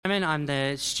Kevin. I'm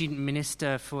the student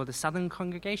minister for the Southern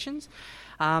congregations.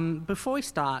 Before we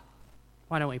start,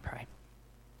 why don't we pray?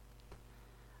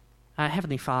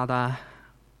 Heavenly Father,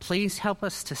 please help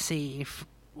us to see if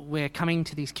we're coming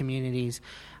to these communities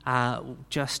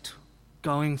just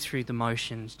going through the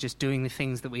motions, just doing the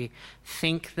things that we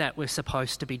think that we're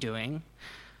supposed to be doing,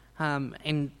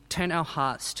 and turn our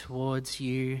hearts towards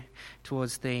you,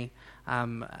 towards the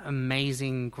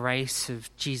amazing grace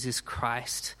of Jesus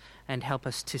Christ, and help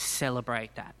us to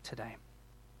celebrate that today.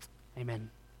 Amen.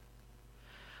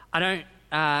 I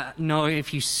don't know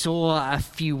if you saw a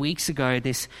few weeks ago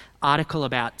this article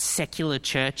about secular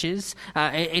churches.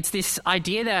 It's this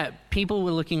idea that people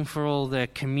were looking for all the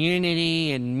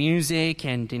community and music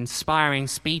and inspiring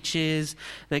speeches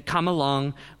that come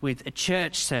along with a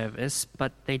church service,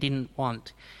 but they didn't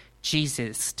want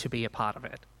Jesus to be a part of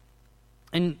it.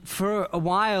 And for a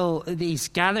while, these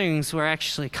gatherings were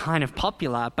actually kind of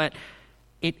popular, but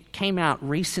it came out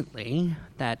recently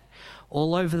that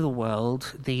all over the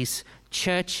world, these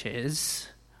churches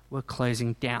were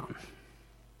closing down.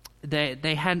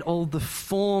 They had all the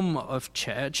form of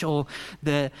church, or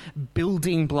the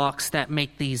building blocks that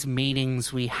make these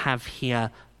meetings we have here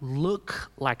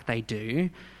look like they do,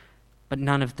 but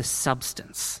none of the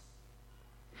substance.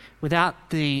 Without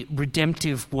the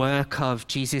redemptive work of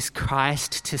Jesus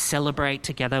Christ to celebrate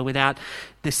together, without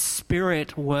the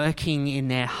Spirit working in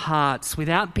their hearts,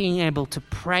 without being able to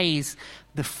praise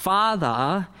the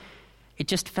Father, it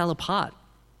just fell apart.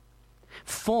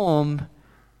 Form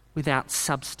without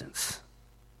substance.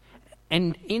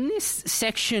 And in this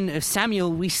section of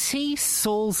Samuel, we see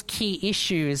Saul's key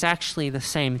issue is actually the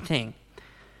same thing.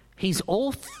 He's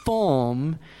all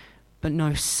form, but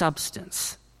no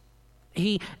substance.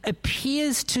 He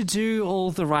appears to do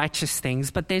all the righteous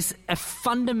things, but there's a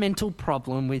fundamental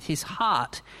problem with his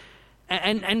heart.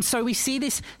 And so we see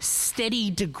this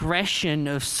steady digression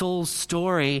of Saul's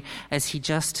story as he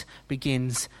just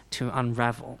begins to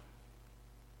unravel.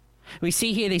 We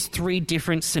see here these three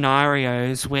different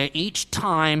scenarios where each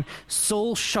time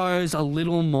Saul shows a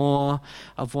little more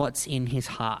of what's in his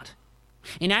heart.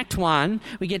 In Act 1,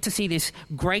 we get to see this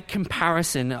great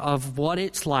comparison of what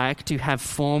it's like to have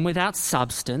form without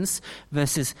substance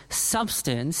versus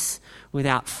substance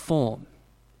without form.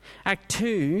 Act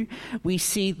 2, we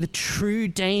see the true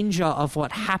danger of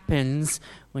what happens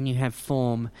when you have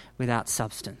form without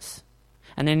substance.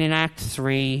 And then in Act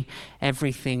 3,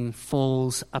 everything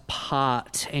falls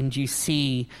apart and you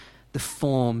see the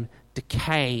form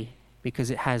decay because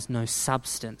it has no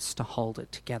substance to hold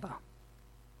it together.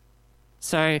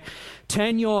 So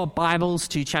turn your Bibles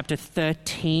to chapter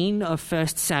 13 of 1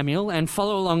 Samuel and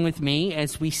follow along with me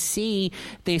as we see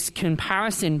this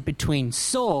comparison between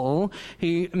Saul,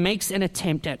 who makes an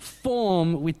attempt at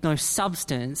form with no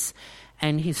substance,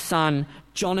 and his son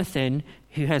Jonathan,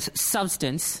 who has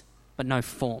substance but no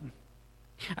form.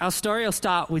 Our story will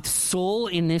start with Saul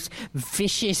in this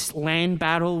vicious land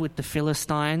battle with the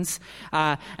Philistines.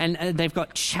 And they've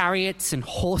got chariots and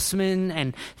horsemen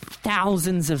and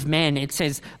thousands of men. It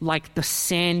says, like the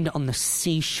sand on the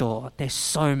seashore. There's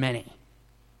so many.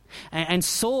 And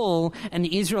Saul and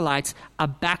the Israelites are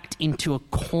backed into a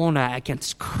corner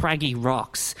against craggy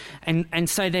rocks. And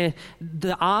so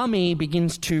the army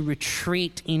begins to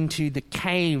retreat into the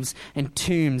caves and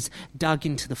tombs dug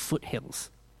into the foothills.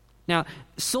 Now,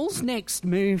 Saul's next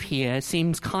move here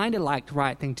seems kind of like the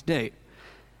right thing to do.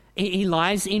 He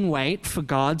lies in wait for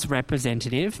God's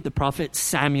representative, the prophet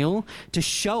Samuel, to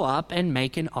show up and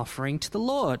make an offering to the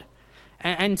Lord.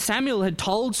 And Samuel had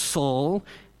told Saul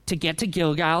to get to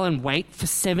Gilgal and wait for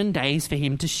 7 days for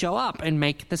him to show up and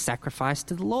make the sacrifice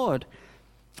to the Lord.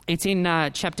 It's in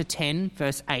chapter 10,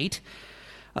 verse 8.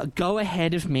 Go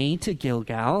ahead of me to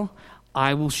Gilgal.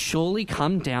 I will surely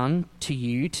come down to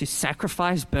you to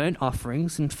sacrifice burnt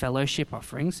offerings and fellowship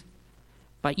offerings,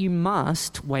 but you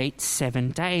must wait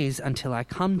 7 days until I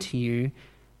come to you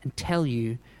and tell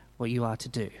you what you are to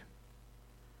do.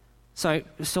 So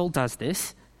Saul does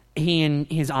this. He and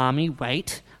his army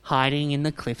wait, hiding in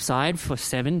the cliffside for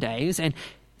 7 days, and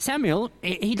Samuel,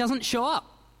 he doesn't show up.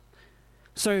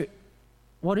 So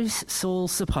what is Saul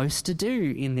supposed to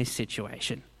do in this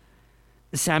situation?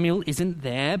 Samuel isn't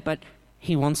there, but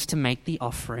he wants to make the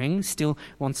offering, still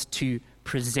wants to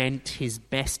present his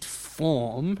best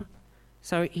form,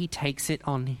 so he takes it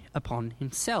upon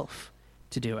himself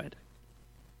to do it.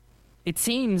 It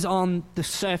seems on the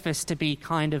surface to be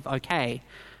kind of okay,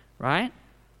 right?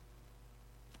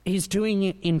 He's doing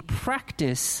in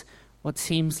practice what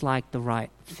seems like the right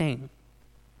thing.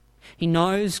 He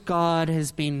knows God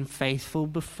has been faithful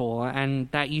before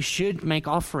and that you should make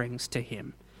offerings to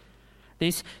him.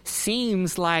 This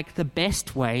seems like the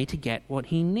best way to get what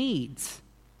he needs.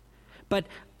 But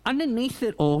underneath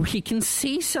it all, we can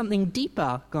see something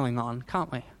deeper going on,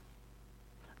 can't we?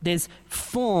 There's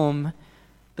form,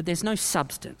 but there's no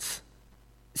substance.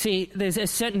 See, there's a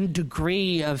certain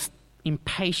degree of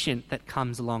impatience that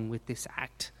comes along with this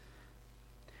act.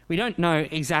 We don't know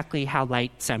exactly how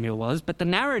late Samuel was, but the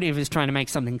narrative is trying to make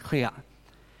something clear.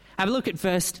 Have a look at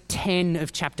verse 10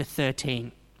 of chapter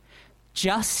 13.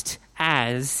 Just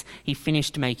as he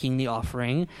finished making the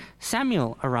offering,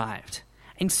 Samuel arrived,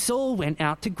 and Saul went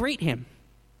out to greet him.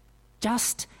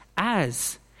 Just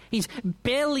as. He's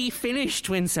barely finished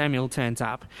when Samuel turns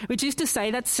up, which is to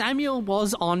say that Samuel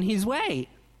was on his way.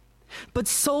 But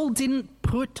Saul didn't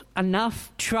put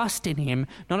enough trust in him,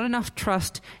 not enough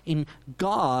trust in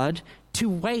God, to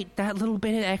wait that little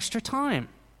bit of extra time.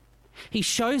 He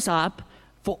shows up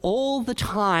for all the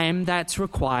time that's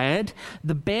required,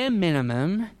 the bare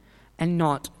minimum, and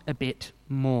not a bit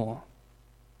more.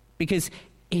 Because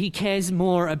he cares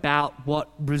more about what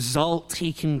result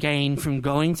he can gain from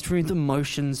going through the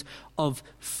motions of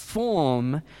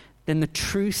form than the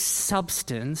true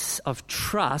substance of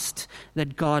trust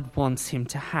that God wants him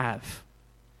to have.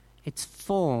 It's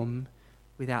form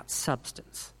without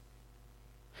substance.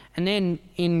 And then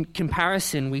in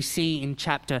comparison, we see in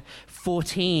chapter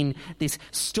 14 this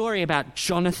story about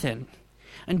Jonathan.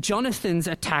 And Jonathan's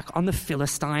attack on the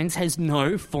Philistines has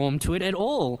no form to it at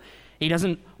all. He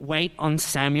doesn't wait on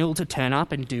Samuel to turn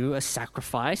up and do a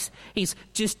sacrifice. He's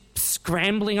just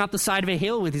scrambling up the side of a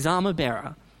hill with his armor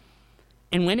bearer.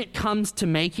 And when it comes to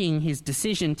making his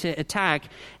decision to attack,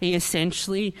 he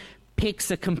essentially picks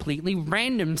a completely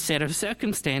random set of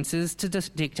circumstances to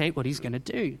dictate what he's going to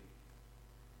do.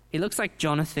 It looks like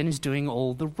Jonathan is doing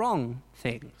all the wrong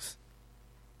things.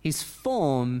 His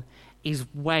form is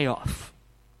way off.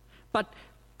 But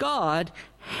God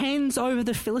hands over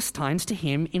the Philistines to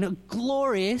him in a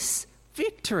glorious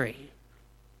victory.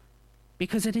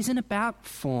 Because it isn't about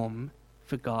form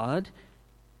for God.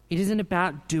 It isn't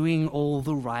about doing all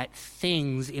the right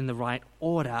things in the right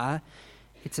order.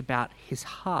 It's about his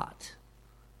heart,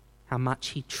 how much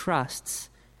he trusts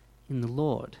in the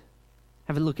Lord.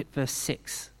 Have a look at verse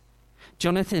 6.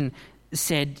 Jonathan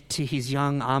said to his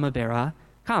young armor-bearer,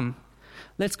 "Come,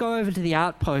 let's go over to the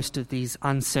outpost of these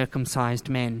uncircumcised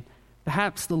men.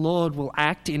 Perhaps the Lord will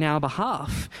act in our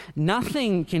behalf.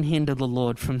 Nothing can hinder the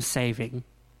Lord from saving,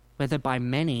 whether by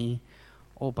many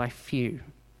or by few."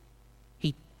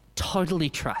 He totally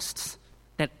trusts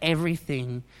that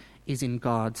everything is in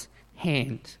God's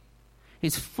hand.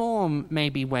 His form may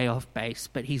be way off base,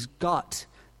 but he's got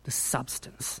the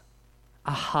substance,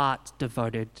 a heart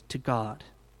devoted to God.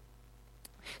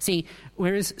 See,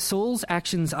 whereas Saul's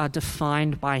actions are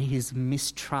defined by his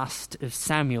mistrust of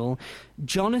Samuel,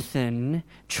 Jonathan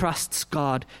trusts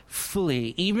God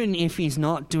fully, even if he's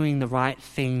not doing the right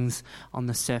things on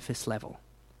the surface level.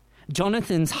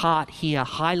 Jonathan's heart here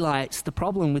highlights the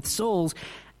problem with Saul's,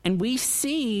 and we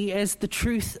see as the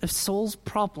truth of Saul's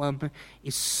problem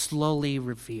is slowly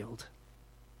revealed.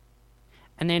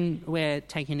 And then we're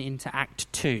taken into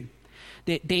Act 2.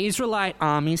 The Israelite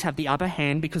armies have the upper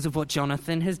hand because of what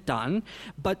Jonathan has done,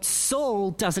 but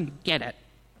Saul doesn't get it.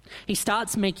 He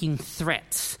starts making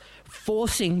threats,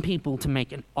 forcing people to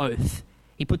make an oath.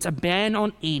 He puts a ban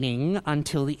on eating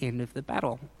until the end of the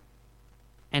battle.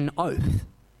 An oath.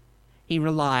 He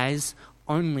relies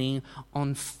only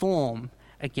on form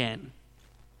again.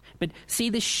 But see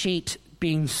the sheet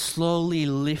being slowly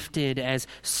lifted as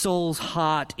Saul's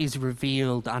heart is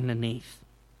revealed underneath.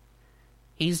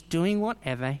 He's doing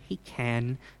whatever he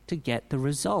can to get the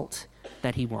result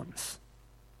that he wants.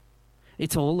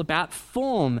 It's all about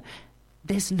form.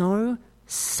 There's no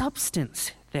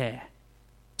substance there.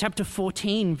 Chapter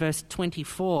 14, verse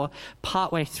 24,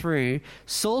 partway through,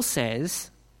 Saul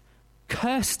says,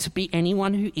 "Cursed be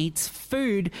anyone who eats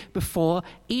food before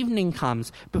evening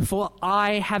comes, before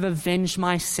I have avenged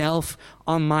myself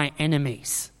on my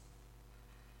enemies."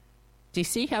 Do you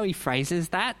see how he phrases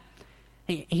that?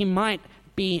 He might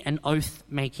be an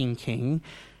oath-making king,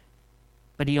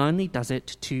 but he only does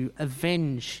it to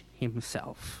avenge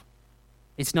himself.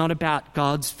 It's not about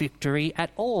God's victory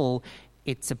at all.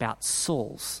 It's about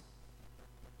Saul's.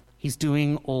 He's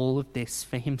doing all of this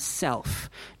for himself,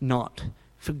 not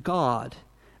for God.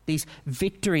 These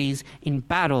victories in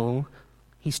battle,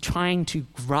 he's trying to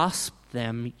grasp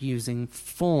them using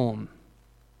form,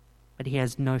 but he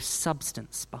has no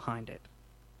substance behind it.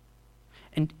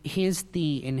 And here's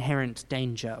the inherent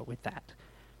danger with that.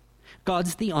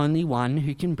 God's the only one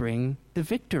who can bring the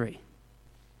victory.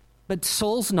 But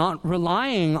Saul's not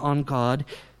relying on God,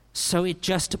 so it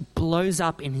just blows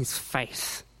up in his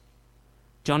face.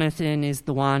 Jonathan is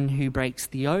the one who breaks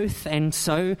the oath, and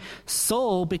so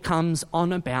Saul becomes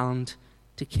honor bound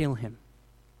to kill him.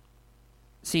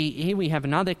 See, here we have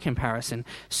another comparison.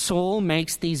 Saul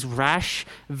makes these rash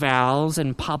vows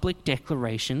and public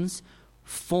declarations,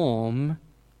 form,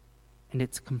 and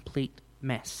it's a complete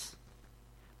mess.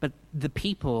 But the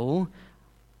people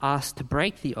asked to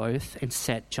break the oath and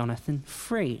set Jonathan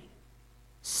free.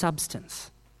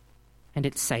 Substance. And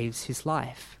it saves his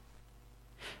life.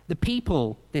 The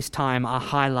people this time are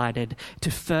highlighted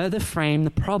to further frame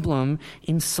the problem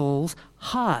in Saul's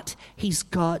heart. He's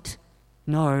got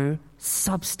no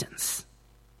substance.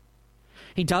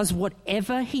 He does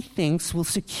whatever he thinks will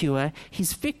secure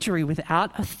his victory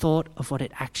without a thought of what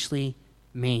it actually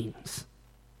means.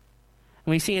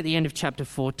 And we see at the end of chapter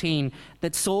 14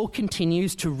 that Saul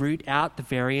continues to root out the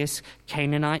various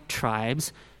Canaanite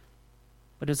tribes,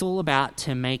 but is all about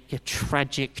to make a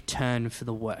tragic turn for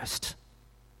the worst.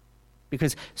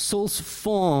 Because Saul's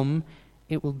form,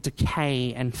 it will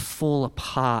decay and fall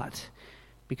apart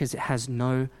because it has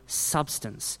no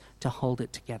substance to hold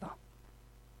it together.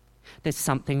 There's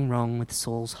something wrong with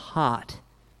Saul's heart.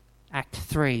 Act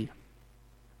 3,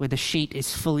 where the sheet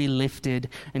is fully lifted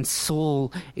and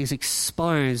Saul is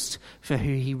exposed for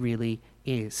who he really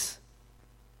is.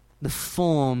 The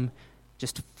form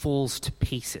just falls to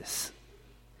pieces.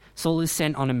 Saul is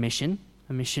sent on a mission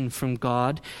from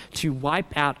God, to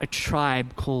wipe out a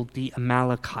tribe called the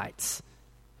Amalekites.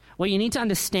 What you need to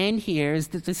understand here is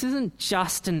that this isn't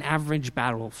just an average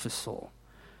battle for Saul.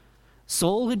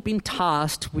 Saul had been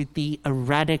tasked with the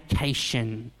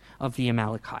eradication of the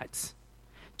Amalekites.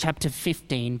 Chapter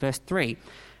 15, verse 3.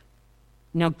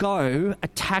 Now go,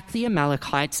 attack the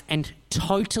Amalekites and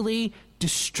totally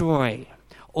destroy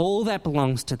all that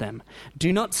belongs to them.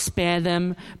 Do not spare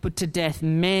them, put to death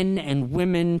men and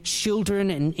women, children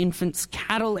and infants,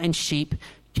 cattle and sheep,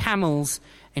 camels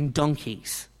and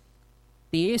donkeys.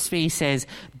 The ESV says,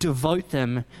 devote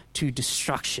them to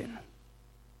destruction.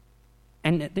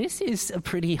 And this is a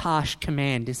pretty harsh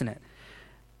command, isn't it?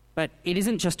 But it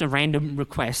isn't just a random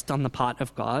request on the part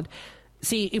of God.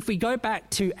 See, if we go back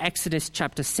to Exodus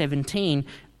chapter 17,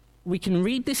 we can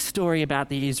read this story about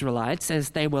the Israelites as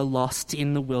they were lost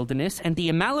in the wilderness, and the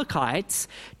Amalekites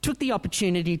took the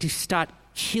opportunity to start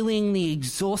killing the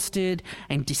exhausted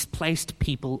and displaced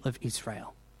people of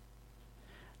Israel.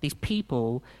 These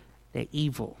people, they're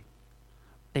evil.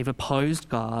 They've opposed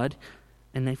God,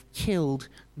 and they've killed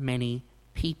many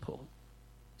people.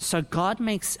 So God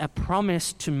makes a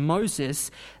promise to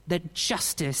Moses that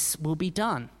justice will be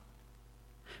done.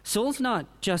 Saul's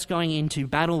not just going into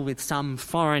battle with some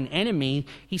foreign enemy.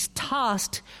 He's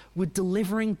tasked with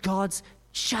delivering God's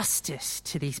justice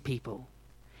to these people.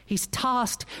 He's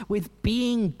tasked with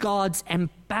being God's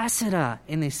ambassador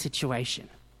in this situation.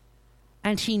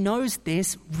 And he knows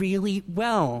this really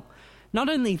well. Not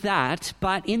only that,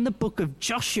 but in the book of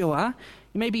Joshua,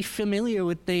 you may be familiar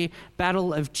with the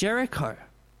Battle of Jericho.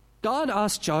 God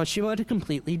asked Joshua to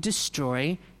completely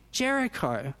destroy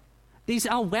Jericho. These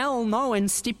are well-known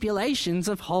stipulations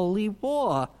of holy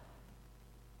war.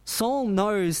 Saul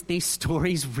knows these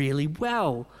stories really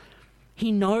well.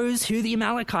 He knows who the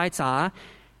Amalekites are.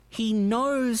 He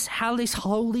knows how this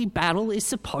holy battle is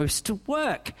supposed to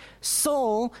work.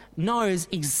 Saul knows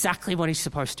exactly what he's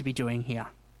supposed to be doing here.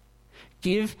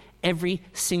 Give every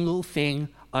single thing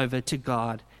over to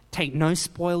God. Take no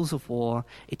spoils of war.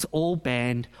 It's all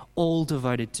banned, all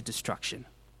devoted to destruction.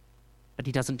 But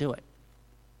he doesn't do it.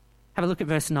 Have a look at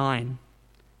verse 9.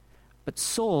 But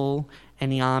Saul and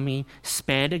the army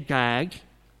spared Agag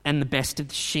and the best of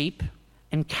the sheep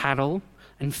and cattle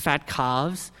and fat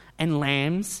calves and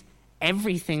lambs,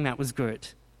 everything that was good.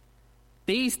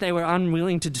 These they were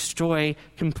unwilling to destroy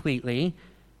completely,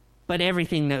 but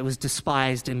everything that was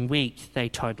despised and weak they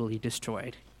totally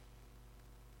destroyed.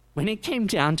 When it came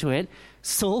down to it,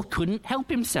 Saul couldn't help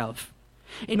himself.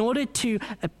 In order to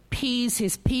appease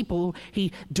his people,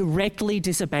 he directly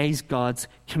disobeys God's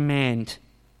command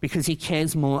because he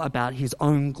cares more about his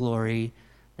own glory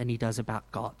than he does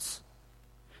about God's.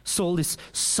 Saul is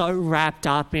so wrapped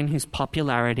up in his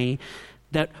popularity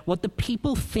that what the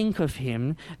people think of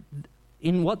him,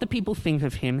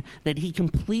 that he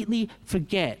completely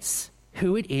forgets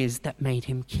who it is that made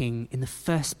him king in the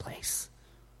first place,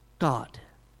 God.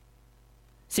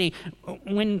 See,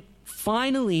 when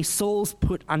finally Saul's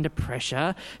put under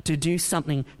pressure to do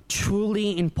something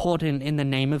truly important in the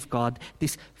name of God,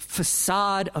 this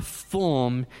facade of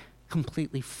form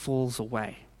completely falls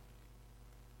away.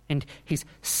 And his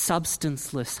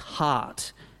substanceless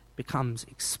heart becomes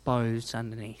exposed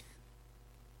underneath.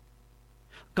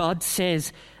 God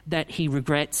says that he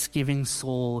regrets giving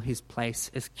Saul his place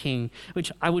as king,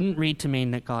 which I wouldn't read to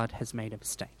mean that God has made a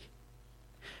mistake,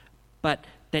 but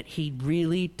that he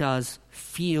really does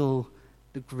feel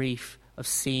the grief of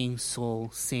seeing Saul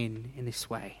sin in this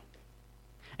way.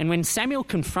 And when Samuel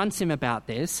confronts him about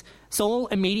this, Saul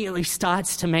immediately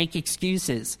starts to make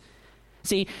excuses.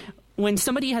 See, when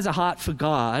somebody has a heart for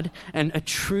God and a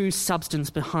true substance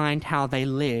behind how they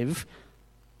live,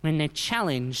 when they're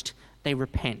challenged, they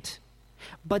repent.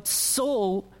 But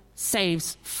Saul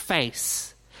saves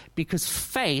face, because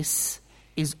face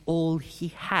is all he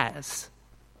has.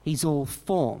 He's all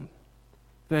form.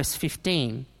 Verse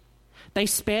 15, they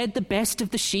spared the best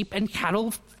of the sheep and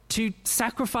cattle to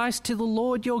sacrifice to the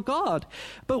Lord your God,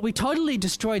 but we totally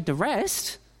destroyed the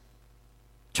rest,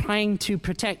 trying to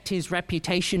protect his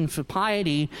reputation for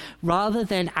piety rather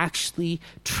than actually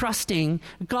trusting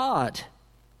God.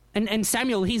 And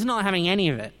Samuel, he's not having any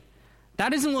of it.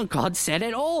 That isn't what God said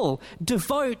at all.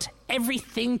 Devote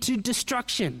everything to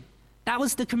destruction. That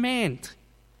was the command.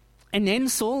 And then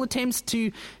Saul attempts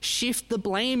to shift the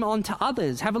blame onto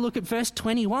others. Have a look at verse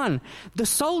 21. The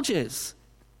soldiers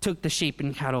took the sheep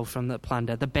and cattle from the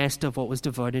plunder, the best of what was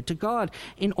devoted to God,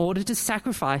 in order to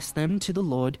sacrifice them to the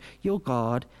Lord your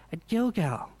God at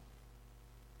Gilgal.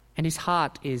 And his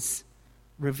heart is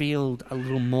revealed a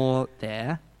little more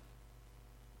there.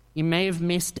 You may have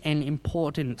missed an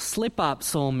important slip-up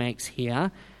Saul makes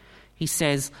here. He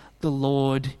says, the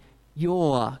Lord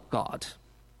your God.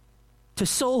 To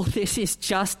Saul, this is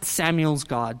just Samuel's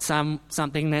God,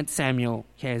 something that Samuel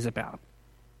cares about.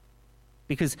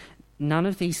 Because none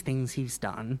of these things he's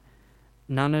done,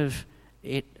 none of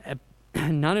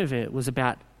it was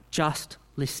about just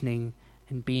listening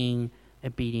and being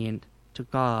obedient to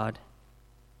God.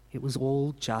 It was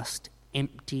all just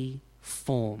empty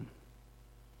form.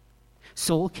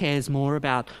 Saul cares more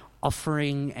about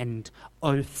offering and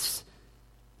oaths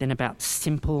than about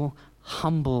simple,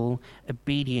 humble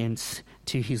obedience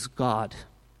to his God.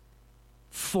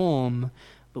 Form,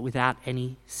 but without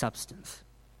any substance.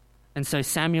 And so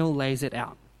Samuel lays it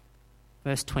out.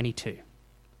 Verse 22.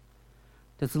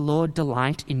 Does the Lord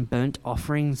delight in burnt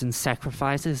offerings and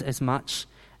sacrifices as much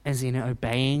as in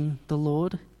obeying the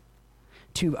Lord?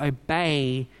 To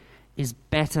obey is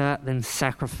better than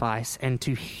sacrifice, and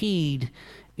to heed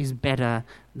is better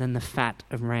than the fat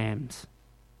of rams.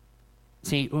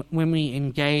 See, when we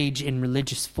engage in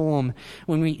religious form,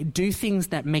 when we do things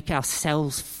that make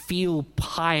ourselves feel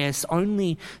pious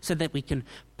only so that we can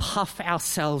puff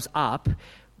ourselves up,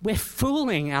 we're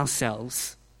fooling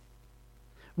ourselves.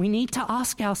 We need to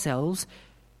ask ourselves,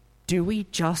 do we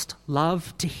just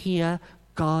love to hear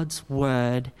God's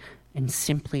word and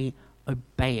simply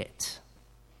obey it?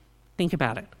 Think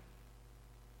about it.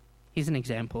 Here's an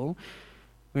example.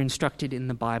 We're instructed in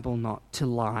the Bible not to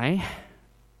lie.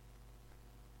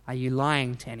 Are you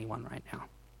lying to anyone right now?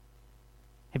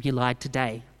 Have you lied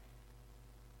today?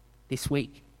 This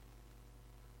week?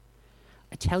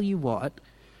 I tell you what,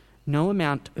 no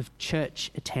amount of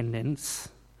church attendance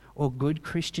or good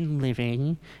Christian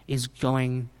living is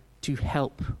going to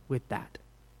help with that.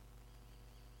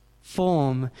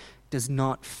 Form does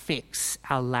not fix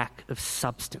our lack of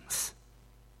substance.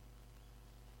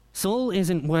 Saul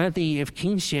isn't worthy of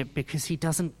kingship because he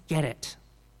doesn't get it.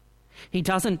 He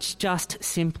doesn't just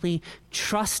simply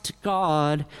trust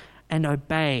God and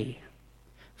obey.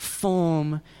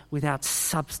 Form without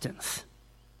substance.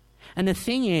 And the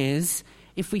thing is,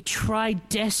 if we try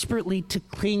desperately to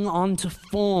cling on to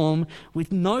form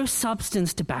with no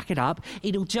substance to back it up,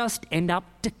 it'll just end up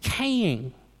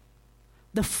decaying.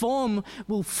 The form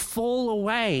will fall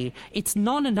away. It's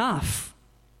not enough.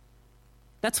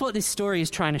 That's what this story is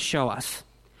trying to show us.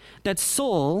 That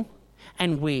Saul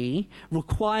and we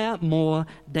require more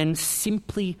than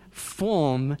simply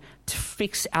form to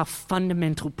fix our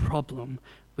fundamental problem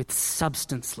with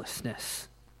substancelessness.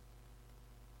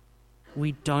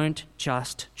 We don't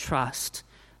just trust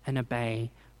and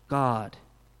obey God.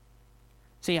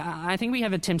 See, I think we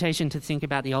have a temptation to think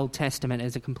about the Old Testament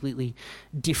as a completely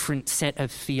different set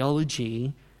of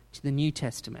theology to the New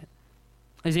Testament.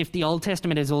 As if the Old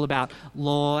Testament is all about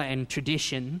law and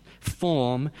tradition,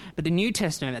 form, but the New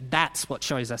Testament, that's what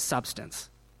shows us substance.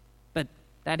 But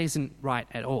that isn't right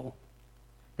at all.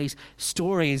 These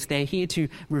stories, they're here to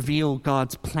reveal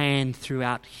God's plan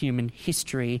throughout human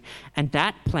history, and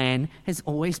that plan has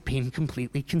always been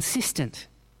completely consistent.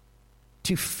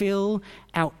 To fill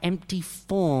our empty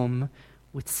form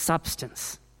with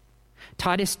substance.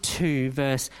 Titus 2,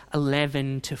 verse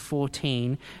 11 to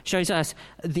 14, shows us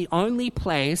the only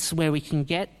place where we can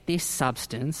get this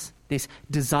substance, this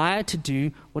desire to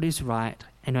do what is right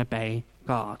and obey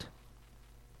God.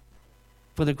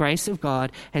 For the grace of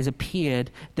God has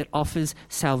appeared that offers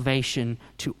salvation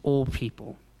to all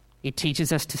people. It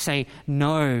teaches us to say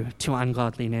no to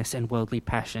ungodliness and worldly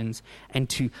passions and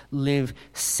to live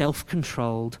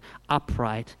self-controlled,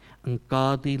 upright, and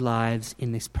godly lives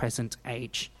in this present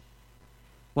age.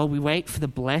 While we wait for the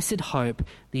blessed hope,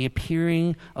 the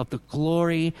appearing of the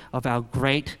glory of our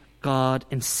great God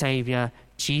and Saviour,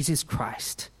 Jesus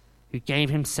Christ, who gave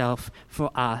himself for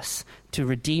us to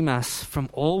redeem us from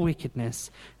all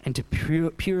wickedness and to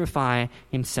purify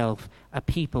himself a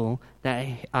people that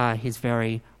are his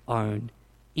very own,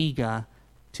 eager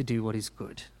to do what is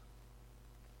good.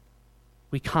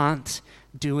 We can't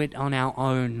do it on our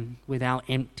own with our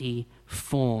empty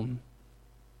form.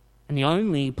 And the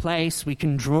only place we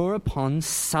can draw upon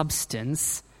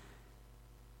substance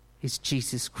is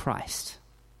Jesus Christ.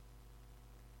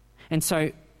 And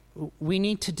so we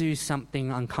need to do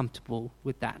something uncomfortable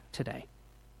with that today.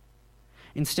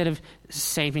 Instead of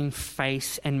saving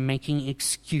face and making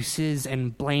excuses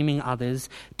and blaming others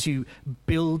to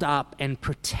build up and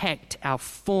protect our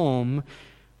form,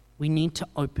 we need to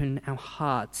open our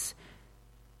hearts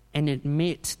and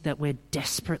admit that we're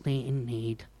desperately in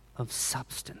need of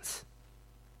substance.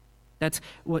 That's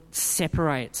what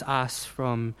separates us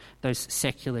from those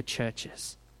secular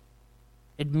churches.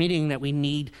 Admitting that we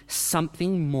need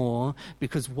something more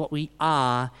because what we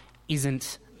are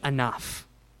isn't enough.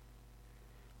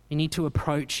 We need to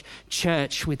approach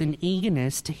church with an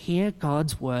eagerness to hear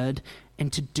God's word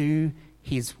and to do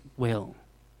his will.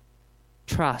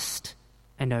 Trust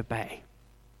and obey.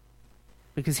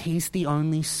 Because he's the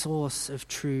only source of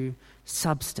true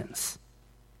substance.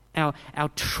 Our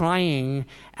trying,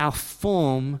 our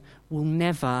form will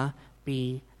never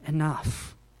be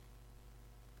enough.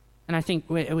 And I think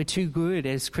we're too good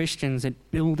as Christians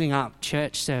at building up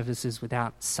church services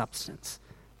without substance.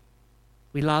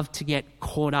 We love to get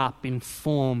caught up in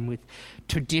form with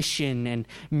tradition and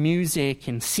music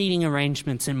and seating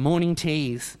arrangements and morning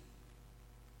teas.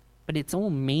 But it's all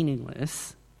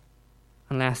meaningless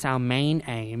unless our main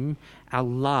aim, our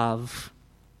love,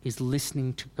 is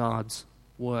listening to God's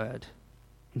word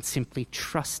and simply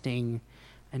trusting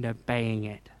and obeying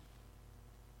it.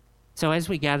 So as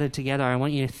we gather together, I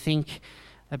want you to think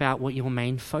about what your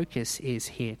main focus is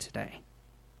here today.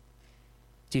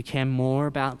 Do you care more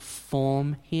about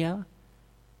form here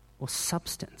or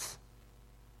substance?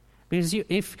 Because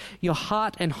if your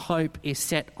heart and hope is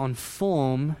set on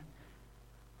form,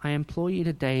 I implore you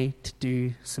today to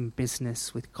do some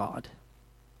business with God,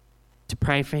 to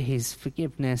pray for his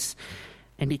forgiveness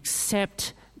and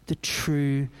accept the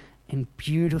true and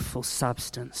beautiful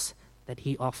substance that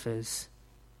he offers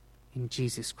in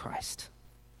Jesus Christ.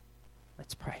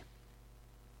 Let's pray.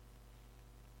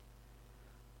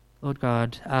 Lord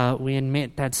God, we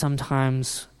admit that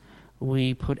sometimes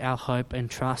we put our hope and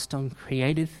trust on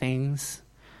created things,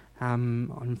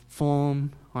 on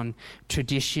form, on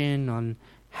tradition, on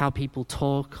how people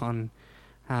talk, on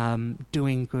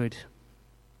doing good.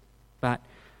 But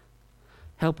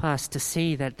help us to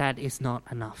see that that is not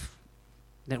enough,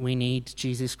 that we need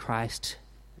Jesus Christ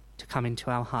to come into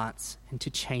our hearts and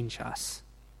to change us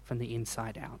from the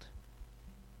inside out.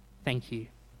 Thank you.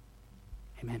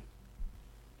 Amen.